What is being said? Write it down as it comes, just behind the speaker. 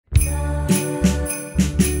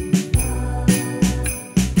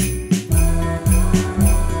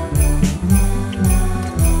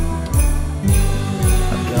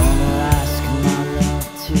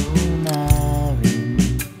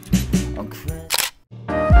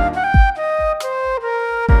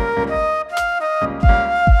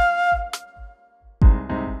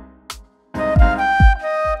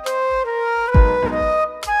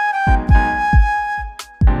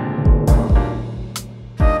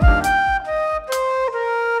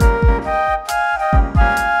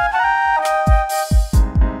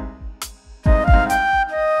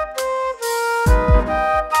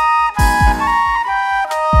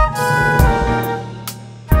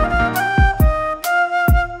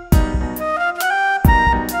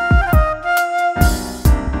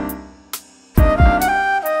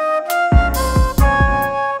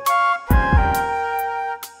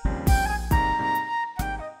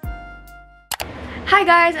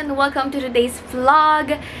guys, and welcome to today's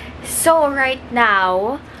vlog. So right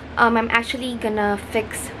now, I'm actually gonna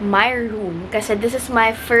fix my room kasi this is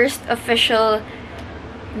my first official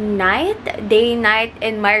day night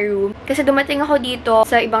in my room. Kasi dumating ako dito,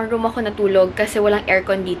 sa ibang room ako natulog kasi walang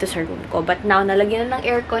aircon dito sa room ko. But now, nalagyan na ng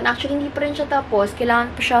aircon. Actually, hindi pa rin siya tapos.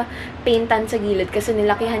 Kailangan pa siya paintan sa gilid kasi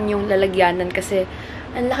nilakihan yung lalagyanan kasi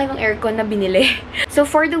ang laki ng aircon na binili. So,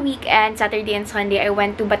 for the weekend, Saturday and Sunday, I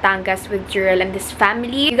went to Batangas with Jurel and his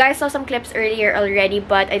family. You guys saw some clips earlier already,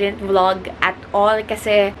 but I didn't vlog at all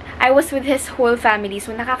kasi I was with his whole family.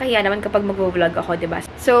 So, nakakahiya naman kapag mag-vlog ako, diba?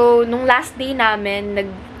 So, nung last day namin,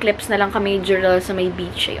 nag-clips na lang kami Jurel sa may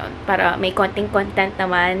beach. Yun, para may konting content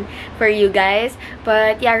naman for you guys.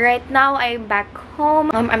 But, yeah, right now, I'm back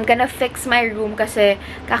home. I'm gonna fix my room kasi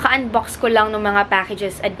kaka-unbox ko lang ng mga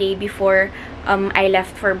packages a day before I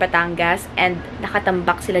left for Batangas and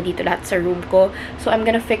nakatambak sila dito lahat sa room ko. So, I'm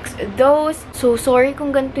gonna fix those. So, sorry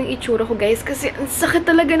kung ganito yung itsura ko, guys, kasi ang sakit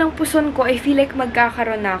talaga ng puson ko. I feel like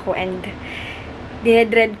magkakaroon na ako and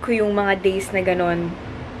dinedread ko yung mga days na ganon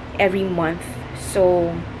every month.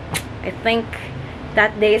 So, I think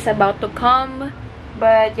that day is about to come.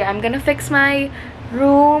 But, yeah, I'm gonna fix my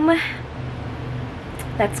room.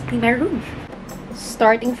 Let's clean my room.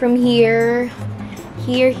 Starting from here.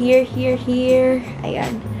 Here.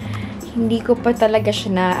 Ayan. Hindi ko pa talaga siya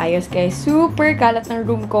naayos, guys. Super kalat ng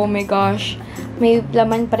room ko. Oh my gosh. May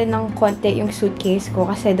laman pa rin ng konti yung suitcase ko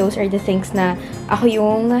kasi those are the things na ako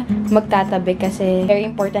yung magtatabi kasi very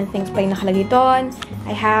important things pa yung nakalagay doon.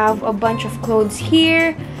 I have a bunch of clothes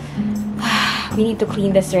here. We need to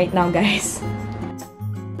clean this right now, guys.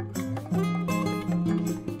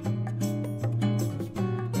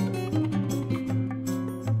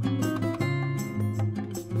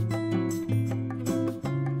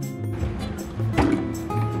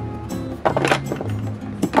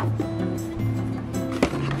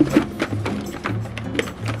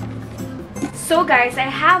 So guys, I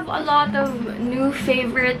have a lot of new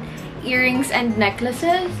favorite earrings and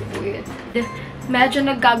necklaces. Wait. Medyo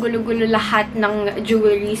nagkagulo-gulo lahat ng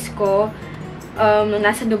jewelries ko nung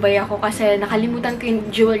nasa Dubai ako kasi nakalimutan ko yung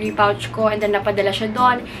jewelry pouch ko and then napadala siya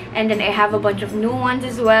doon. And then I have a bunch of new ones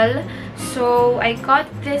as well. So I got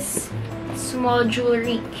this small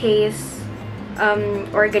jewelry case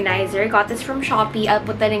organizer. I got this from Shopee. I'll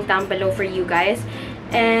put the link down below for you guys.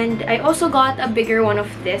 And I also got a bigger one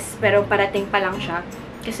of this, pero parating pa lang siya.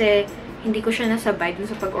 Kasi hindi ko siya nasabay dun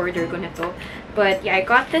sa pag-order ko na to. But yeah, I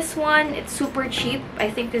got this one. It's super cheap.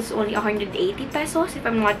 I think this is only 180 pesos if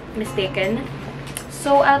I'm not mistaken.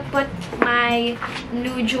 So I'll put my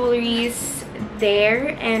new jewelries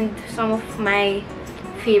there and some of my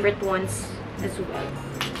favorite ones as well.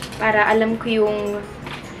 Para alam ko yung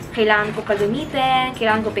kailangan ko pa gamitin,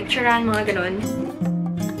 kailangan ko picturean, mga ganun.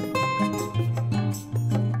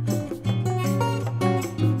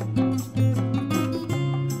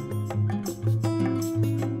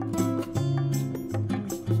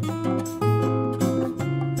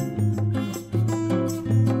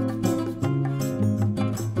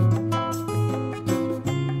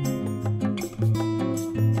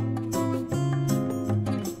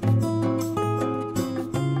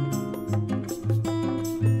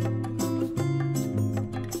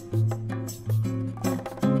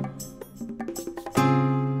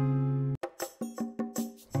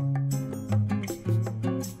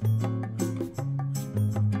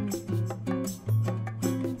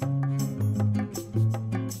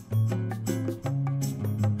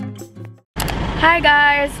 Hi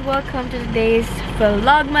guys! Welcome to today's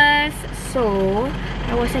VLOGMAS. So,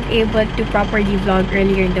 I wasn't able to properly vlog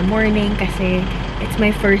earlier in the morning kasi it's my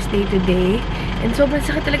first day today. And sobrang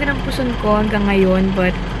sakit talaga ng puson ko hanggang ngayon.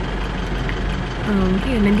 But,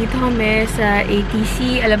 yun, nandito kami sa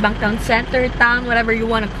ATC, Alabang Town Center, Town, whatever you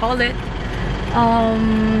wanna call it.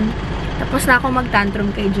 Tapos na ako mag-tantrum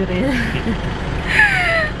kay Jurel.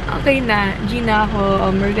 Okay na, G na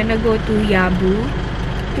ako. We're gonna go to Yabu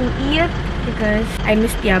to eat. Because I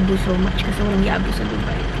missed Yabu so much kasi walang Yabu sa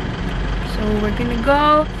Dubai. So, we're gonna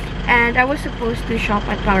go. And I was supposed to shop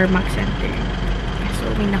at Power Max Center. So,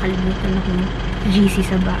 may nakalimutan akong GC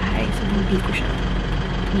sa bahay. So, hindi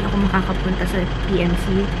ako makakapunta sa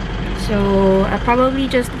PMC. So, I'll probably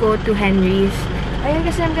just go to Henry's. Ayun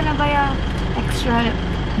kasi I'm gonna buy a extra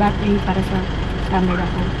battery para sa camera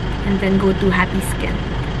ko. And then go to Happy Skin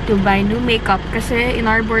to buy new makeup. Kasi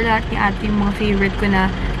in-arbor lahat ni ate yung mga favorite ko na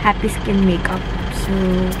Happy Skin makeup. So,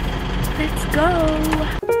 let's go!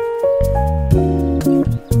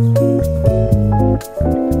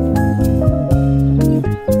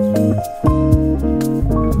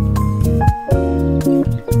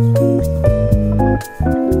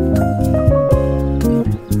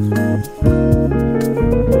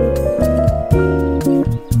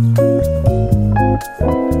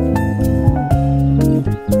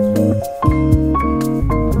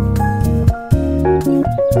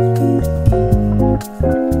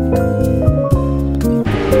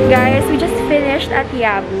 finished at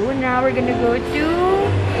Yabu. Now we're gonna go to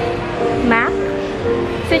Mac.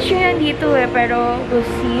 Switch yun dito eh, pero we'll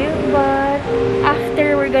see. But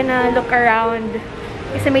after, we're gonna look around.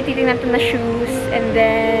 Kasi may titignan to na shoes. And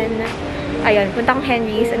then, ayun, punta akong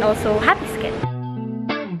Henry's and also Happy Skin.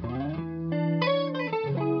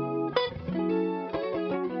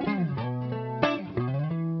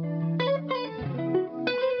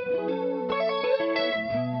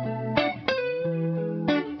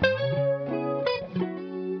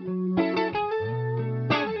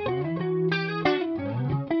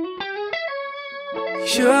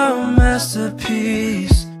 You're a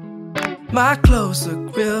masterpiece. My clothes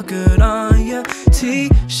look real good on you.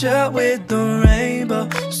 T-shirt with the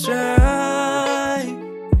rainbow stripe.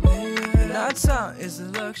 That sound is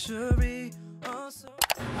a luxury.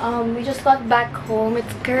 We just got back home.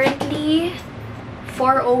 It's currently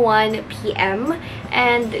 4:01 p.m.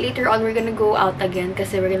 and later on we're gonna go out again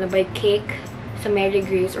kasi we're gonna buy cake sa Mary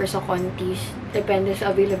Grace or sa Conti's. Depende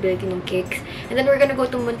sa availability ng cakes. And then we're gonna go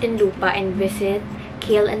to Muntinlupa and visit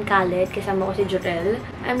Kale and Khaled. Kasama ko si Jorel.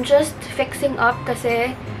 I'm just fixing up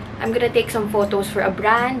kasi I'm gonna take some photos for a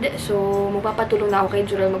brand. So, magpapatulong na ako kay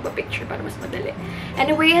Jorel magpa-picture para mas madali.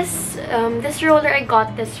 Anyways, this roller I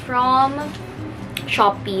got this from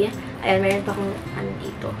Shopee. Ayan, mayroon pa akong ano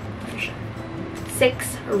dito.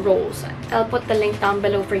 6 rolls. I'll put the link down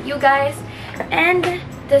below for you guys. And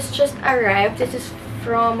this just arrived. This is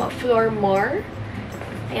from Flormore.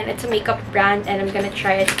 And it's a makeup brand and I'm gonna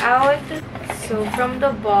try it out. So from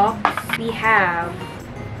the box, we have,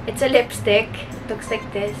 it's a lipstick. It looks like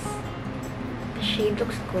this. The shade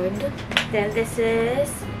looks good. Then this is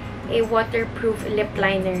a waterproof lip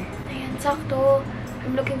liner. Ayan, sakto.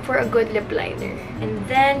 I'm looking for a good lip liner. And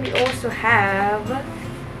then we also have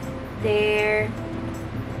their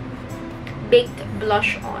baked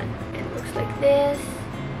blush on. It looks like this.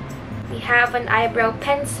 We have an eyebrow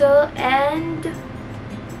pencil and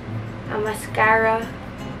a mascara,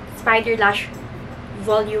 Spider Lash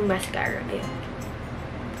Volume Mascara. Ayun.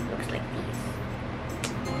 Looks like these.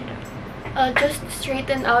 I'll just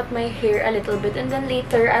straighten out my hair a little bit and then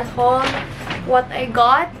later I'll haul what I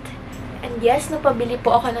got. And yes, napabili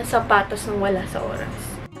po ako ng sapatos nang wala sa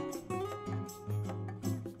oras.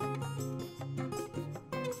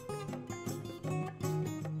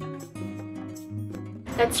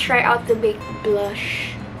 Let's try out the baked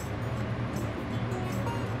blush.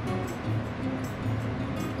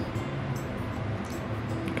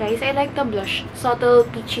 Guys, I like the blush. Subtle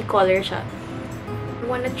peachy color siya. I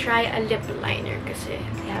wanna try a lip liner kasi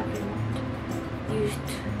I haven't used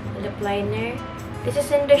a lip liner. This is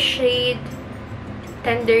in the shade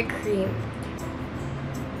Tender Cream.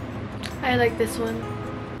 I like this one.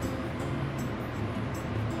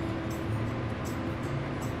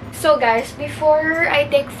 So guys, before I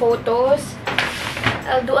take photos,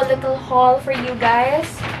 I'll do a little haul for you guys.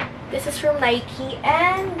 This is from Nike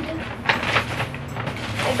and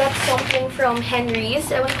I got something from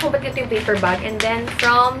Henry's. Ewan ko ba't ito yung paper bag. And then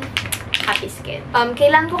from Happy Skin.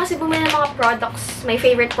 Kailangan ko kasi bumili ng mga products, my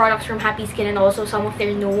favorite products from Happy Skin and also some of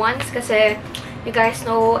their new ones. Kasi you guys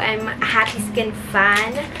know I'm a Happy Skin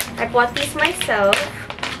fan. I bought these myself.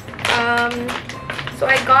 So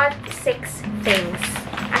I got 6 things.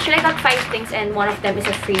 Actually, I got 5 things and one of them is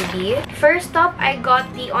a freebie. First up, I got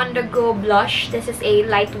the On The Go blush. This is a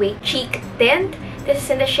lightweight cheek tint. This is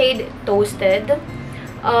in the shade Toasted.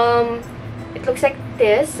 It looks like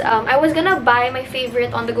this. I was gonna buy my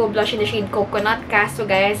favorite On The Go blush in the shade Coconut. Kaso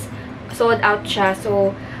guys, sold out siya.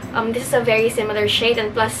 So, this is a very similar shade.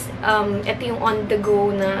 And plus, ito yung On The Go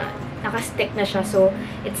na naka-stick na siya. So,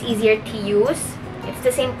 it's easier to use. It's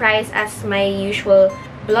the same price as my usual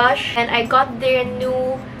blush. And I got their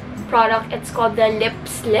new product. It's called the Lip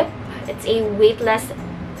Slip. It's a weightless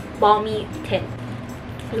balmy tint.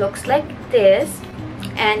 It looks like this.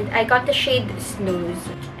 And I got the shade Snooze.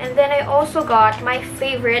 And then I also got my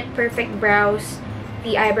favorite Perfect Brows,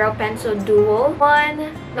 the Eyebrow Pencil Duo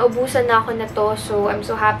one. Naubusan na ako na to. So I'm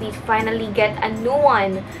so happy to finally get a new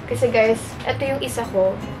one. Kasi guys, ito yung isa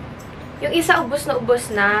ko. Yung isa, ubos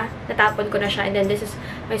na. Natapon ko na siya. And then this is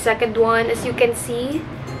my second one. As you can see,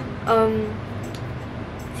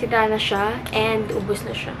 sira na siya. And ubos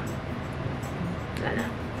na siya. Wala na.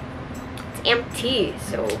 It's empty.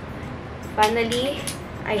 So, finally,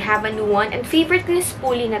 I have a new one. And favorite ko yung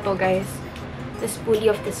spoolie na to, guys. The spoolie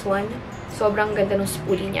of this one. Sobrang ganda ng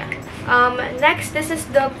spoolie niya. Next, this is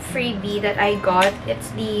the freebie that I got.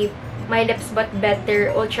 It's the My Lips But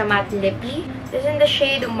Better Ultra Matte Lippy. This is in the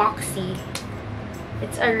shade Moxie.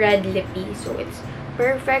 It's a red lippy. So, it's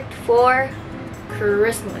perfect for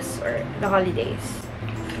Christmas or the holidays.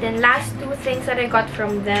 Then last two things that I got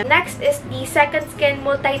from them. Next is the Second Skin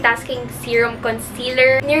Multitasking Serum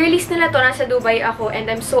Concealer. Nirelease nila to, nasa Dubai ako, and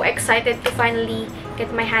I'm so excited to finally get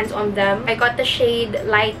my hands on them. I got the shade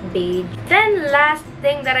Light Beige. Then last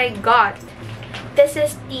thing that I got, this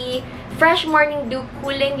is the Fresh Morning Dew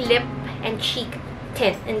Cooling Lip and Cheek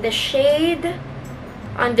Tint in the shade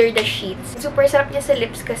Under the Sheets. Super sarap niya sa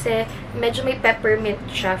lips kasi medyo may peppermint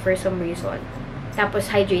siya for some reason.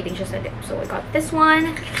 Tapos, hydrating siya sa lips. So, I got this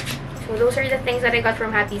one. So, those are the things that I got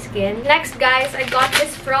from Happy Skin. Next, guys, I got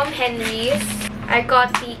this from Henry's. I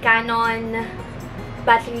got the Canon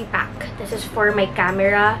battery pack. This is for my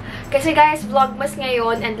camera. Kasi, guys, vlogmas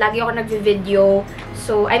ngayon and lagi ako nagvi-video.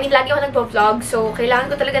 So, I mean, lagi ako nagpo-vlog. So,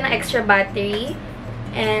 kailangan ko talaga ng extra battery.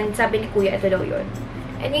 And sabi ni Kuya, ito daw yun.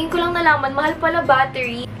 And ngayon ko lang nalaman, mahal pala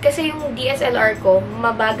battery. Kasi yung DSLR ko,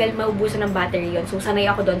 mabagal maubusan ng battery yun. So, sanay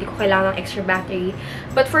ako doon. Hindi ko kailangan ng extra battery.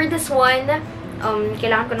 But for this one,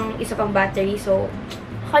 kailangan ko ng isa pang battery. So,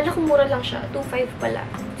 akala ko mura lang siya. 2.5 pala.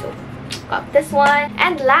 So, got this one.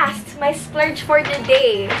 And last, my splurge for the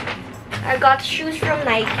day. I got shoes from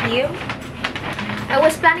Nike. I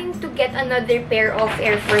was planning to get another pair of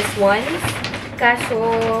Air Force Ones.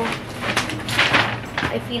 Kaso,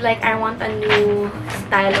 I feel like I want a new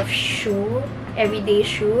style of shoe, everyday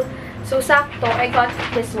shoe. So, sakto, I got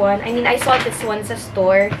this one. I mean, I saw this one sa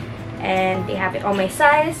store, and they have it on my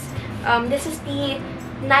size. This is the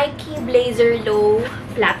Nike Blazer Low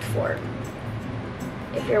Platform.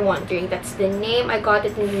 If you're wondering, that's the name. I got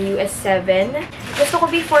it in the US 7. Gusto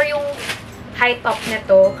ko before yung high top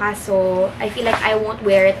nito, kaso I feel like I won't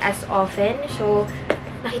wear it as often. So,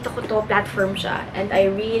 nakita ko to, platform siya. And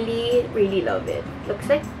I really, really love it.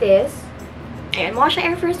 Looks like this. Ayan, mukha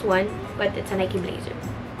siya Air Force One, but it's a Nike Blazer.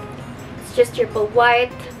 It's just triple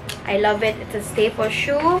white. I love it. It's a staple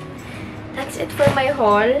shoe. That's it for my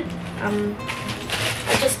haul.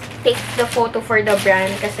 I'll just take the photo for the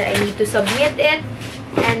brand kasi I need to submit it.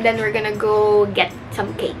 And then we're gonna go get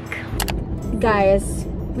some cake. Guys,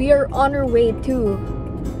 we are on our way too.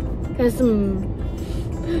 Kasi,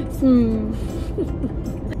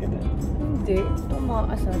 hindi. Ito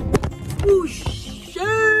maasar. Whoosh!